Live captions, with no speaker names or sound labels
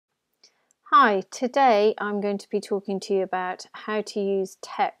Hi, today I'm going to be talking to you about how to use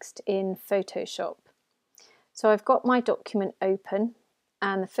text in Photoshop. So I've got my document open,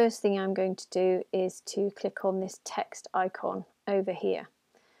 and the first thing I'm going to do is to click on this text icon over here.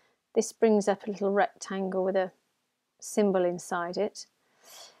 This brings up a little rectangle with a symbol inside it,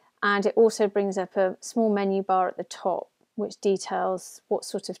 and it also brings up a small menu bar at the top which details what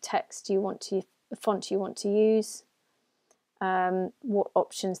sort of text you want to, the font you want to use, what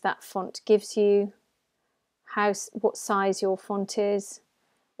options that font gives you, what size your font is,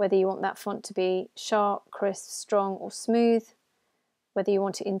 whether you want that font to be sharp, crisp, strong or smooth, whether you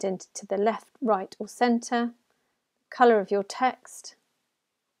want it indented to the left, right or centre, colour of your text,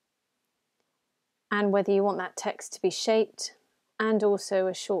 and whether you want that text to be shaped, and also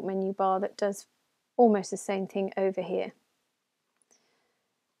a short menu bar that does almost the same thing over here.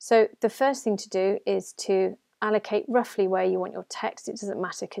 So the first thing to do is to allocate roughly where you want your text. It doesn't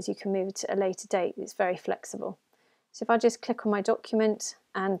matter because you can move it to a later date. It's very flexible. So if I just click on my document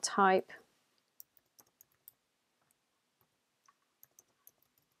and type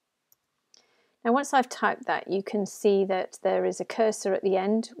now, once I've typed that, you can see that there is a cursor at the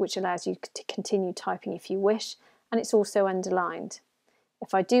end which allows you to continue typing if you wish, and it's also underlined.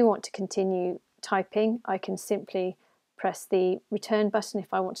 If I do want to continue typing, I can simply press the return button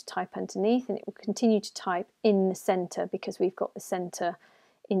if I want to type underneath, and it will continue to type in the centre because we've got the centre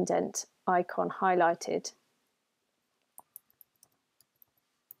indent icon highlighted.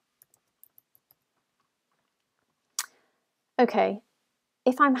 Okay,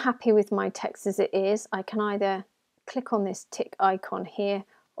 if I'm happy with my text as it is, I can either click on this tick icon here,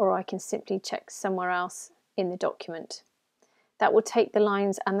 or I can simply check somewhere else in the document. That will take the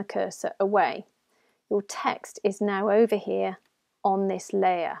lines and the cursor away. Your text is now over here on this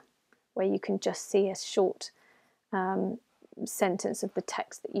layer where you can just see a short sentence of the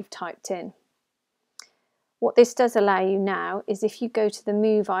text that you've typed in. What this does allow you now is if you go to the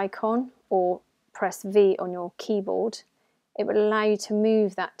move icon or press V on your keyboard, it will allow you to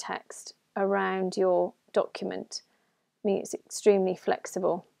move that text around your document. I mean, it's extremely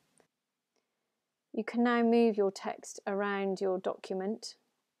flexible. You can now move your text around your document,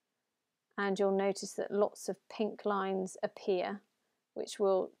 and you'll notice that lots of pink lines appear which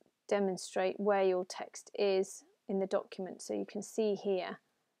will demonstrate where your text is in the document. So you can see here,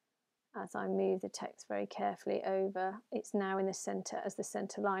 as I move the text very carefully over, it's now in the centre as the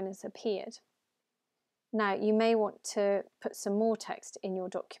centre line has appeared. Now you may want to put some more text in your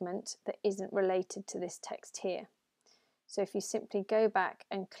document that isn't related to this text here. So if you simply go back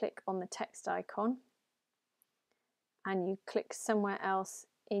and click on the text icon and you click somewhere else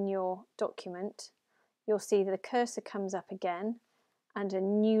in your document, you'll see that the cursor comes up again and a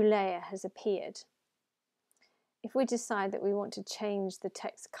new layer has appeared. If we decide that we want to change the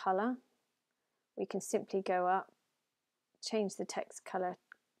text colour, we can simply go up, change the text colour,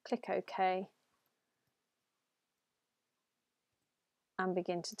 click OK, and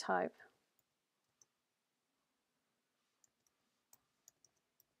begin to type.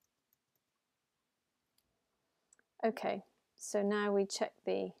 Okay, so now we check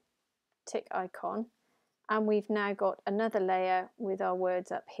the tick icon, and we've now got another layer with our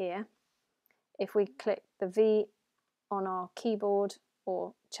words up here. If we click the V on our keyboard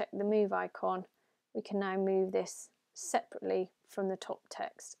or check the move icon, we can now move this separately from the top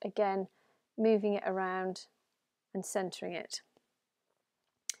text, again moving it around and centering it.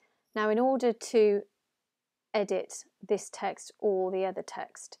 Now, in order to edit this text or the other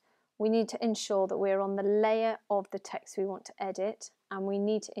text, we need to ensure that we're on the layer of the text we want to edit, and we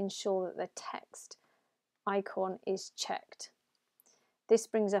need to ensure that the text icon is checked. This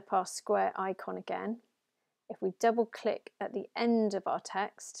brings up our square icon again. If we double click at the end of our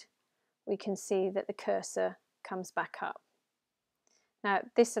text, we can see that the cursor comes back up. Now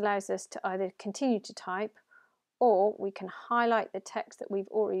this allows us to either continue to type, or we can highlight the text that we've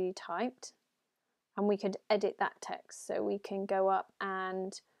already typed and we could edit that text. So we can go up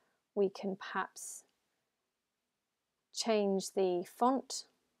and we can perhaps change the font.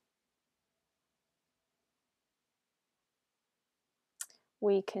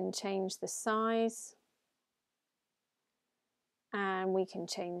 We can change the size, and we can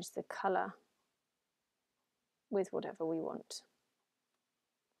change the colour with whatever we want.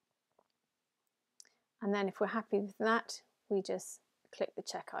 And then if we're happy with that, we just click the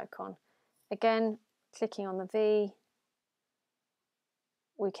check icon. Again, clicking on the V,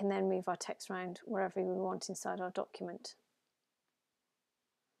 we can then move our text around wherever we want inside our document.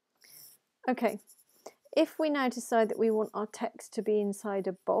 Okay, if we now decide that we want our text to be inside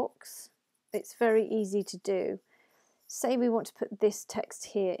a box, it's very easy to do. Say we want to put this text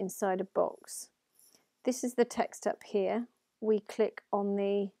here inside a box. This is the text up here. We click on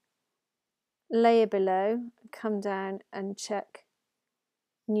the layer below, come down and check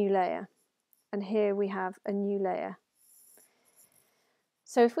new layer. And here we have a new layer.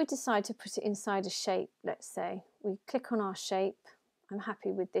 So if we decide to put it inside a shape, let's say, we click on our shape. I'm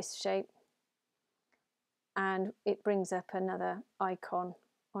happy with this shape. And it brings up another icon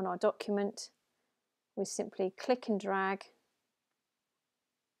on our document. We simply click and drag.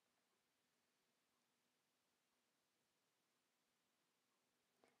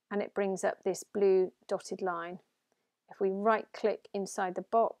 And it brings up this blue dotted line. If we right click inside the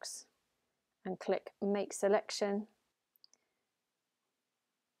box and click Make Selection,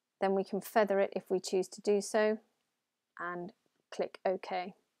 then we can feather it if we choose to do so and click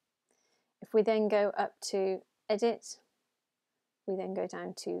OK. If we then go up to Edit, we then go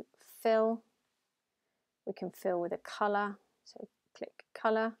down to Fill. We can fill with a colour, so click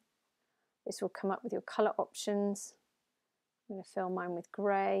Colour. This will come up with your colour options. I'm going to fill mine with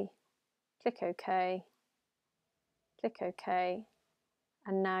grey. Click OK. Click OK.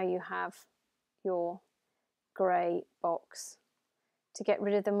 And now you have your grey box. To get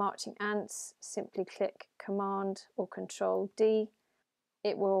rid of the marching ants, simply click Command or Control D.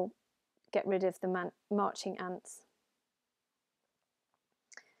 It will get rid of the marching ants.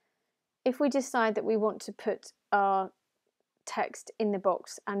 If we decide that we want to put our text in the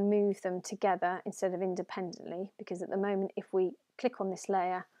box and move them together instead of independently, because at the moment if we click on this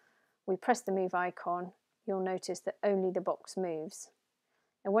layer, we press the move icon, you'll notice that only the box moves.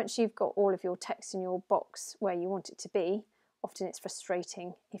 And once you've got all of your text in your box where you want it to be, often it's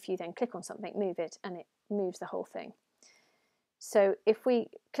frustrating if you then click on something, move it, and it moves the whole thing. So if we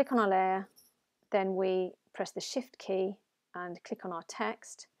click on our layer, then we press the Shift key and click on our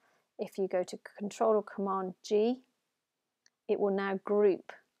text. If you go to Control or Command G, it will now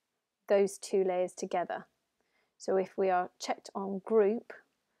group those two layers together. So if we are checked on Group,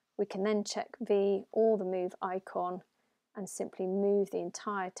 we can then check V or the Move icon and simply move the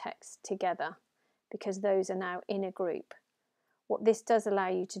entire text together because those are now in a group. What this does allow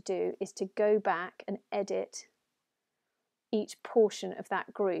you to do is to go back and edit each portion of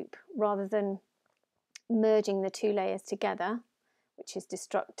that group rather than merging the two layers together, which is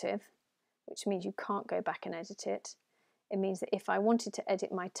destructive, which means you can't go back and edit it. It means that if I wanted to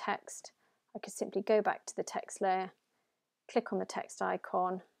edit my text, I could simply go back to the text layer, click on the text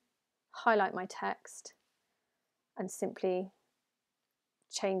icon, highlight my text, and simply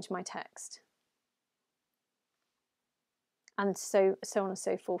change my text. And so on and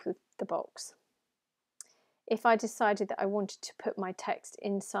so forth with the box. If I decided that I wanted to put my text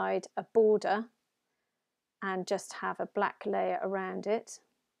inside a border and just have a black layer around it,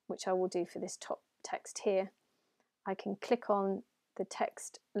 which I will do for this top text here, I can click on the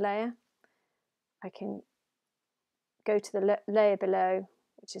text layer. I can go to the layer below,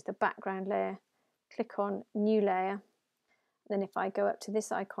 which is the background layer, click on New Layer. Then if I go up to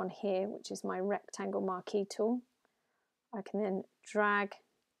this icon here, which is my rectangle marquee tool, I can then drag,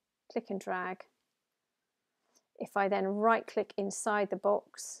 click and drag. If I then right click inside the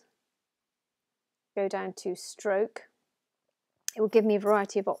box, go down to Stroke, it will give me a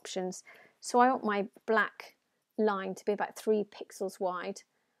variety of options. So I want my black line to be about 3 pixels wide.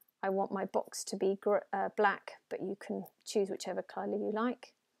 I want my box to be black, but you can choose whichever colour you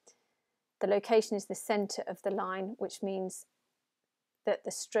like. The location is the centre of the line, which means that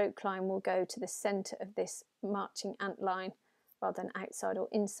the stroke line will go to the centre of this marching ant line rather than outside or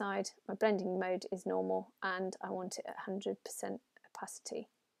inside. My blending mode is normal and I want it at 100% opacity.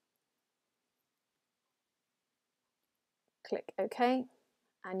 Click OK,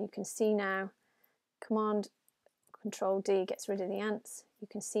 and you can see now Command Control D gets rid of the ants. You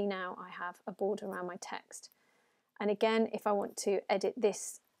can see now I have a border around my text. And again, if I want to edit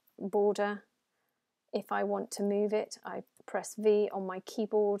this border, if I want to move it, I press V on my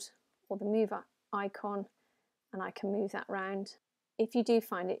keyboard or the move icon and I can move that round. If you do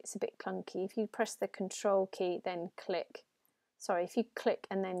find it's a bit clunky, if you press the Control key, then click. Sorry, if you click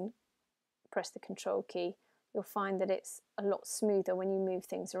and then press the Control key, you'll find that it's a lot smoother when you move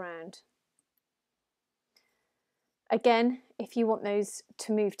things around. Again, if you want those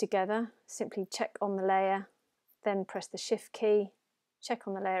to move together, simply check on the layer, then press the Shift key, check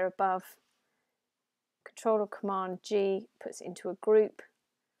on the layer above, Control or Command G puts it into a group,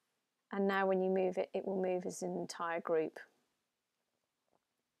 and now when you move it, it will move as an entire group.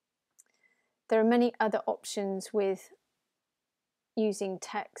 There are many other options with using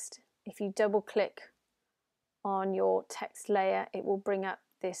text. If you double click on your text layer, it will bring up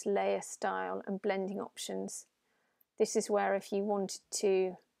this layer style and blending options. This is where if you wanted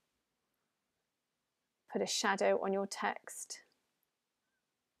to put a shadow on your text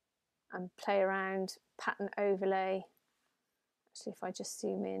and play around, pattern overlay. Actually, if I just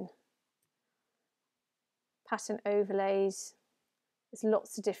zoom in, pattern overlays, there's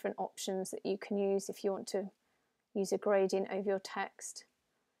lots of different options that you can use if you want to use a gradient over your text.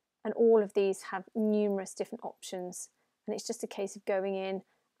 And all of these have numerous different options, and it's just a case of going in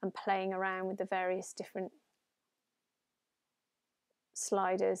and playing around with the various different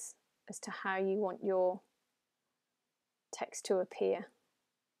sliders as to how you want your text to appear.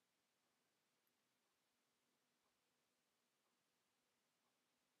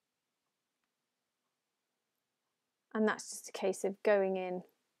 And that's just a case of going in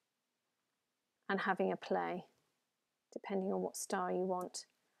and having a play, depending on what style you want.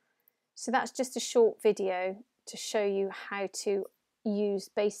 So that's just a short video to show you how to use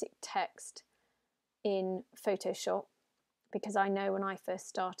basic text in Photoshop, because I know when I first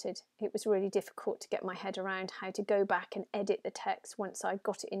started it was really difficult to get my head around how to go back and edit the text once I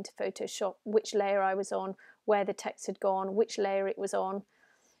got it into Photoshop, which layer I was on, where the text had gone, which layer it was on.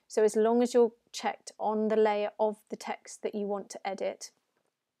 So as long as you're checked on the layer of the text that you want to edit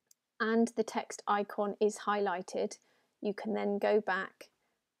and the text icon is highlighted, you can then go back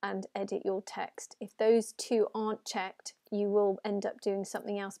and edit your text. If those two aren't checked, you will end up doing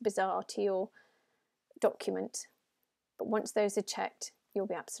something else bizarre to your document. But once those are checked, you'll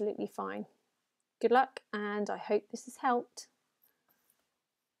be absolutely fine. Good luck, and I hope this has helped.